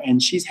her,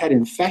 and she's had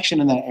infection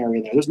in that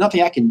area there. There's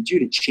nothing I can do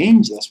to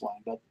change this one.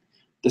 But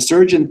the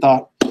surgeon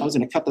thought I was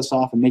going to cut this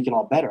off and make it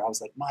all better. I was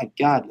like, my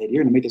God, lady,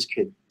 you're going to make this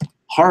kid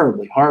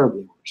horribly,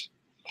 horribly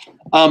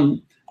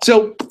worse.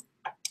 So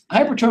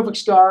hypertrophic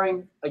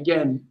scarring,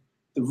 again,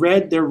 the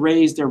red, they're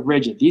raised, they're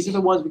rigid. These are the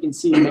ones we can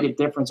see and make a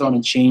difference on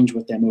and change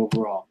with them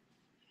overall.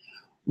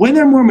 When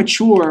they're more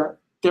mature,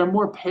 they're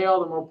more pale,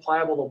 they're more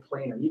pliable, they're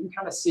planar. You can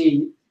kind of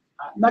see,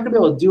 I'm not going to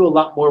be able to do a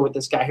lot more with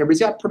this guy here, but he's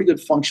got pretty good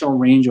functional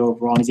range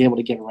overall, and he's able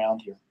to get around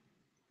here.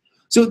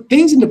 So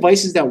things and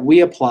devices that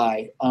we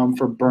apply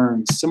for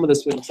burns, some of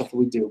this stuff that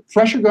we do.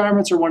 Pressure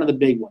garments are one of the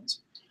big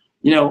ones.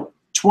 You know,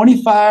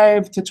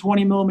 25 to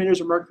 20 millimeters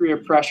of mercury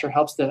of pressure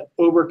helps to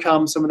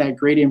overcome some of that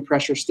gradient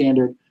pressure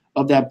standard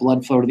of that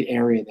blood flow to the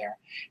area there.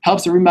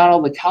 Helps to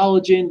remodel the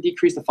collagen,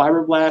 decrease the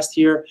fibroblast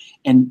here,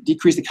 and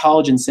decrease the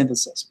collagen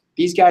synthesis.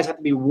 These guys have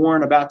to be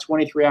worn about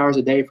 23 hours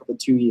a day for the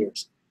 2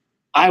 years.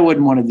 I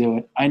wouldn't want to do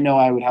it. I know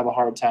I would have a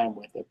hard time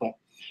with it, but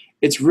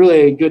it's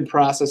really a good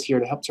process here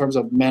to help in terms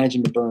of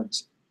managing the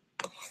burns.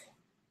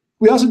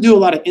 We also do a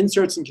lot of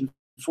inserts and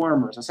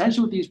conformers.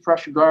 Essentially with these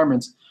pressure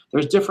garments,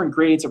 there's different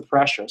gradients of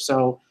pressure.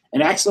 So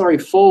an axillary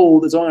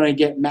fold is only going to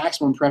get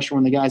maximum pressure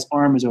when the guy's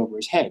arm is over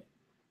his head.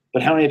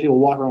 But how many people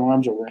walk around with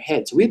arms over their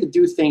head? So we have to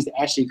do things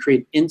to actually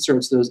create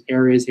inserts to those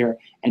areas here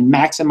and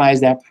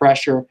maximize that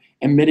pressure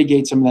and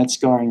mitigate some of that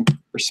scarring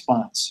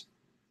response.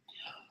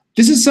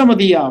 This is some of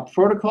the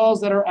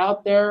protocols that are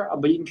out there,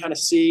 but you can kind of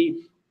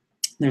see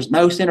there's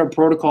no standard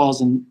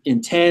protocols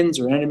in TENS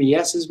or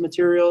NMES's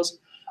materials.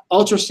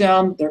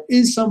 Ultrasound, there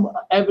is some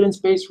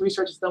evidence-based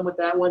research that's done with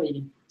that one. You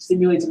can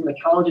stimulate some of the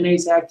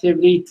collagenase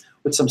activity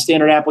with some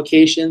standard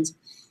applications.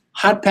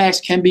 Hot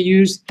packs can be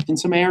used in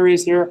some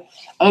areas here.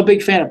 I'm a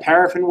big fan of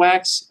paraffin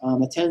wax.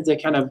 It tends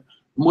to kind of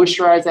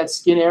moisturize that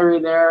skin area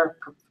there.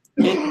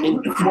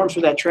 It forms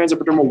for that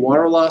transepidermal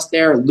water loss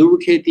there,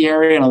 lubricate the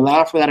area, and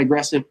allow for that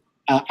aggressive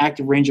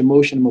active range of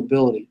motion and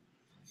mobility.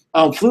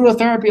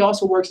 Fluidotherapy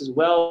also works as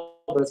well,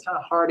 but it's kind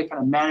of hard to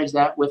kind of manage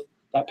that with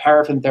that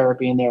paraffin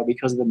therapy in there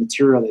because of the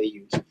material they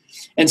use.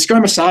 And scar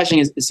massaging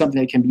is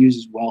something that can be used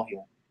as well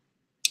here.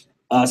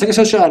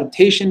 Psychosocial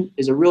adaptation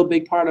is a real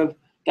big part of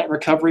that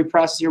recovery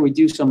process here. We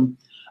do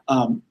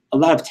a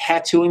lot of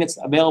tattooing that's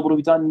available to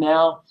be done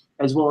now,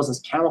 as well as this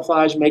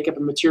camouflage makeup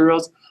and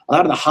materials. A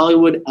lot of the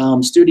Hollywood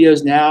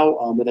studios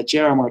now, with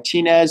J.R.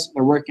 Martinez,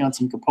 they're working on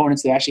some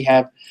components. They actually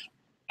have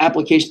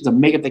applications of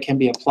makeup that can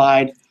be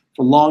applied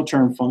for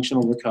long-term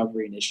functional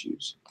recovery and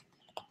issues.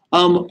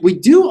 We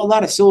do a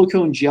lot of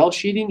silicone gel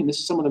sheeting, and this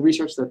is some of the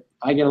research that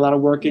I get a lot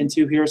of work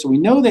into here. So we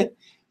know that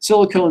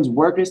silicones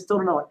work. I still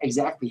don't know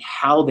exactly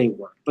how they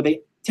work, but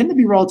they tend to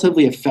be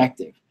relatively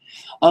effective.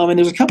 And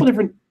there's a couple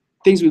different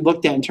things we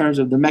looked at in terms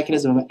of the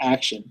mechanism of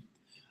action.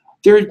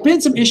 There has been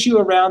some issue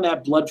around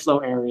that blood flow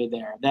area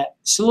there, that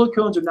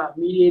silicones are not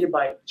mediated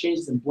by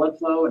changes in blood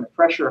flow and a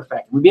pressure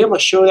effect. We'll be able to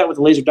show that with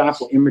a laser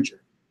Doppler imager.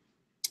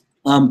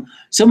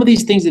 Some of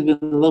these things have been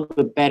a little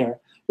bit better.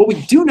 What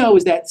we do know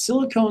is that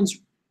silicones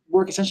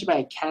work essentially by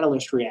a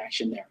catalyst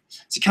reaction there.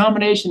 It's a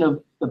combination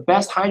of the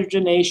best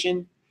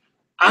hydrogenation,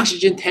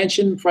 oxygen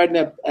tension,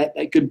 providing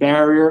a good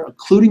barrier,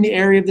 occluding the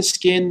area of the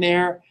skin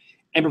there,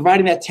 and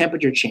providing that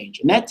temperature change.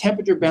 And that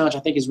temperature balance,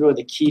 I think, is really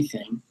the key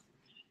thing.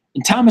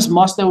 And Thomas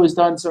Musto has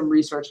done some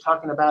research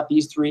talking about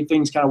these three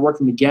things kind of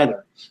working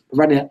together,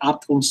 providing an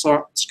optimal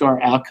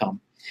scar outcome.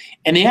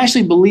 And he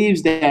actually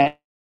believes that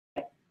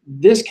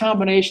this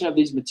combination of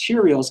these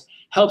materials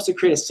helps to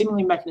create a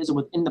signaling mechanism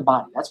within the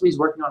body. That's what he's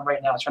working on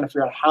right now, trying to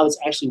figure out how this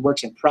actually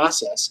works in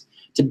process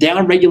to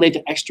downregulate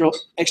the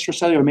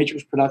extracellular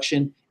matrix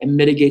production and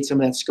mitigate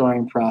some of that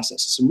scarring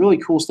process. Some really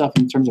cool stuff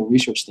in terms of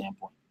research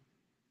standpoint.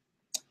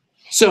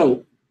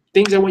 So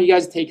things I want you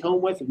guys to take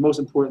home with, most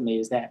importantly,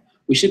 is that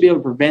we should be able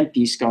to prevent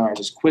these scars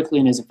as quickly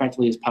and as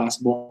effectively as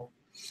possible.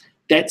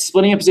 That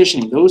splitting and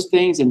positioning, those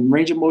things and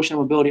range of motion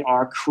and mobility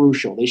are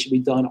crucial. They should be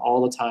done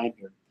all the time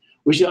here.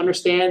 We should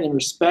understand and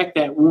respect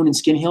that wound and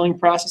skin healing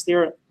process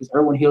there, because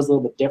everyone heals a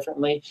little bit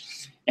differently.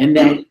 And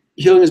that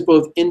healing is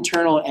both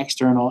internal and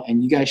external,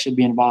 and you guys should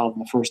be involved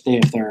in the first day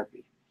of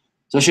therapy.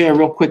 So I'll show you a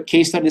real quick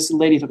case study. This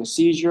lady took a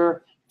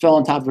seizure, fell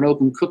on top of an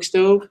open cook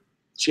stove.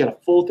 She got a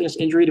full thickness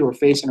injury to her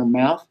face and her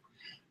mouth.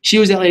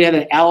 That lady had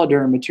an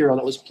alloderm material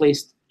that was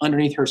placed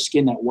underneath her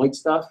skin, that white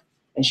stuff,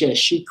 and she had a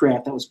sheet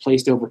graft that was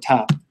placed over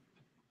top.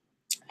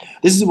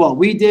 This is what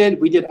we did.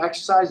 We did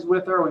exercises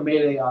with her. We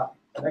made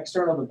an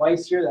external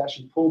device here that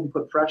actually pulled and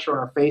put pressure on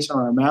her face and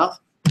on her mouth.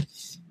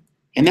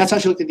 And that's how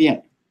she looked at the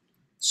end.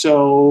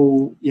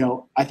 So,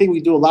 I think we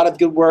do a lot of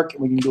good work,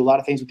 and we can do a lot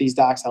of things with these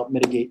docs to help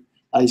mitigate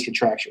these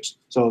contractures.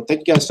 So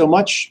thank you guys so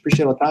much.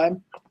 Appreciate all the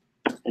time,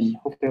 and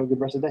hope you have a good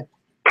rest of the day.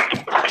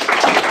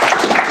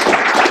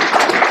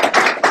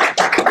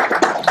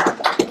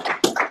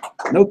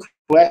 No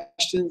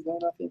questions, no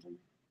nothing. Do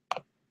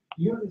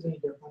you know if there's any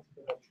difference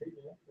in the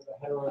treatment for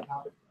the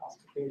heterotopic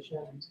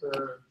ossification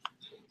for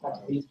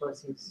these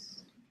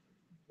versus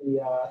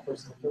the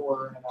person who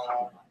were in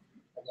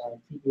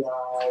a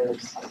TBI or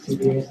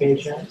TBA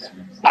patient?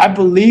 I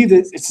believe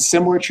that it's a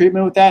similar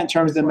treatment with that in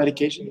terms of the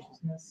medication.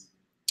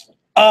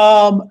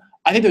 I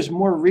think there's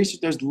more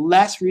research. There's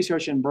less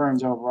research in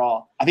burns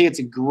overall. I think it's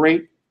a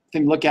great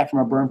thing to look at from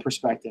a burn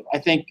perspective. I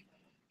think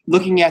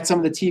looking at some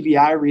of the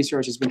TBI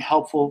research has been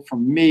helpful for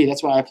me.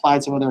 That's why I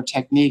applied some of their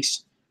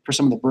techniques for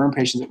some of the burn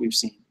patients that we've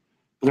seen.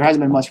 But there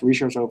hasn't been much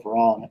research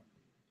overall on it.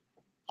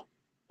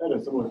 I had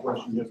a similar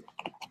question. Just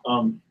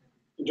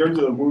in terms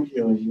of the wound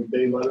healing, would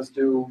they let us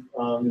do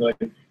like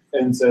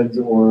NSAIDs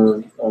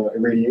or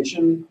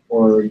irradiation,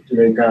 or do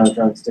they kind of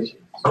try and stick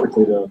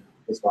strictly to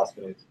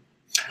bisphosphonates?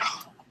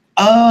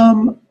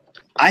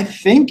 I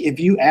think if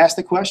you ask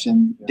the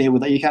question, they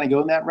would let you kind of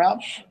go in that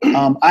route.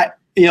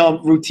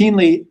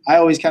 Routinely, I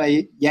always kind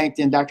of yanked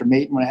in Dr.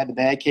 Mayton when I had the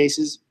bad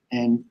cases,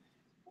 and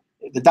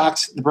the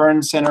docs, the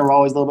burn center, were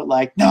always a little bit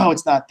like, no,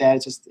 it's not that,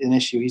 it's just an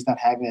issue. He's not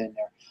having it in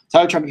there. So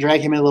I would try to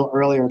drag him in a little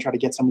earlier and try to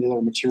get some of the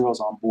other materials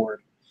on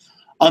board.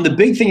 The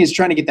big thing is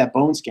trying to get that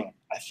bone scan.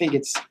 I think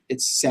it's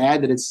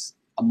sad that it's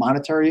a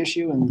monetary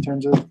issue in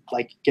terms of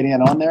like getting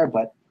it on there,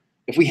 but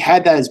if we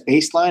had that as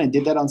baseline and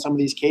did that on some of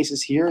these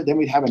cases here, then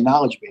we'd have a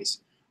knowledge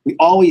base. We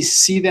always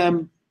see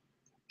them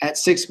at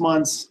 6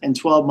 months and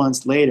 12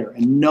 months later,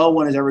 and no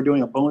one is ever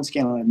doing a bone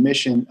scan on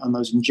admission on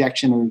those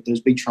injection or those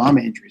big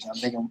trauma injuries. I'm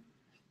thinking,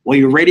 well,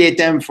 you radiate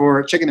them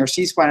for checking their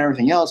C-spine and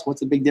everything else.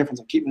 What's the big difference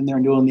of keeping them there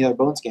and doing the other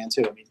bone scan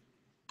too? I mean,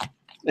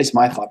 that's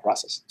my thought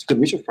process. It's a good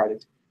research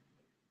project.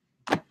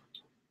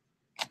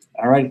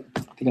 All right, I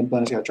think I'm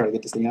going to try to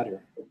get this thing out of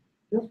here.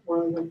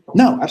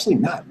 No,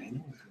 absolutely not,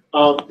 man.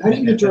 How do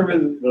you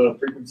determine the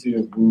frequency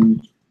of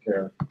wound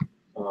care?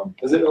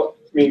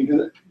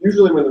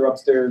 Usually when they're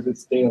upstairs,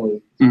 it's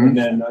daily. Mm-hmm. And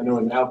then I know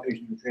as an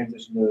outpatient, you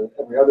transition to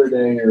every other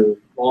day or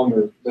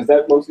longer. Is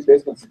that mostly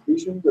based on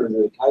secretions, or is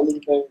it a timing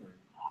thing?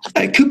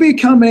 It could be a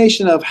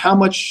combination of how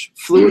much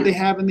fluid they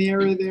have in the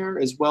area there,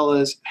 as well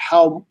as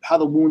how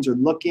the wounds are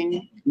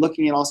looking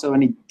at also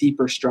any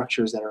deeper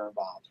structures that are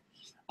involved.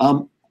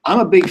 I'm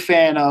a big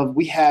fan of,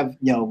 we have,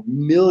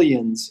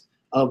 millions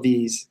of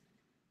these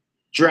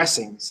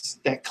dressings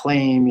that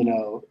claim,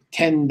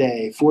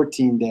 10-day,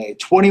 14-day,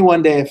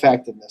 21-day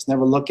effectiveness.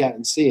 Never look at it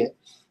and see it.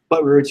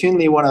 But we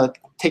routinely want to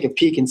take a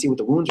peek and see what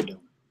the wounds are doing.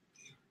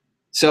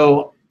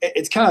 So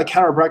it's kind of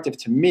counterproductive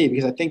to me,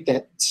 because I think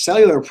that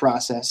cellular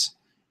process,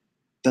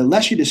 the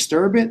less you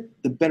disturb it,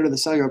 the better the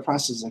cellular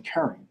process is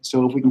occurring.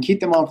 So if we can keep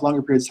them on for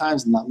longer periods of time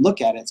and not look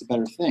at it, it's a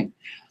better thing.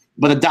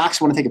 But the docs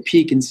want to take a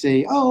peek and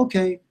say, oh,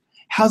 okay,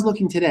 how's it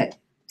looking today?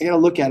 I got to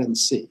look at it and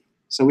see.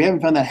 So we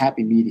haven't found that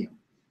happy medium.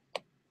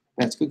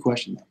 That's a good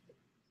question, though.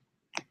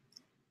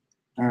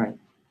 All right.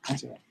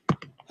 That's all right.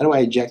 How do I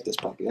eject this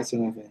puppy? That's the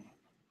only thing.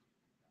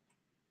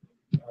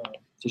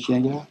 Just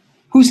yank it out?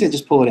 Who said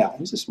just pull it out?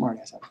 Who's a smart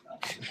ass?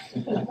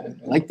 I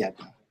like that.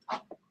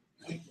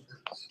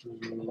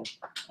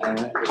 All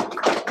right.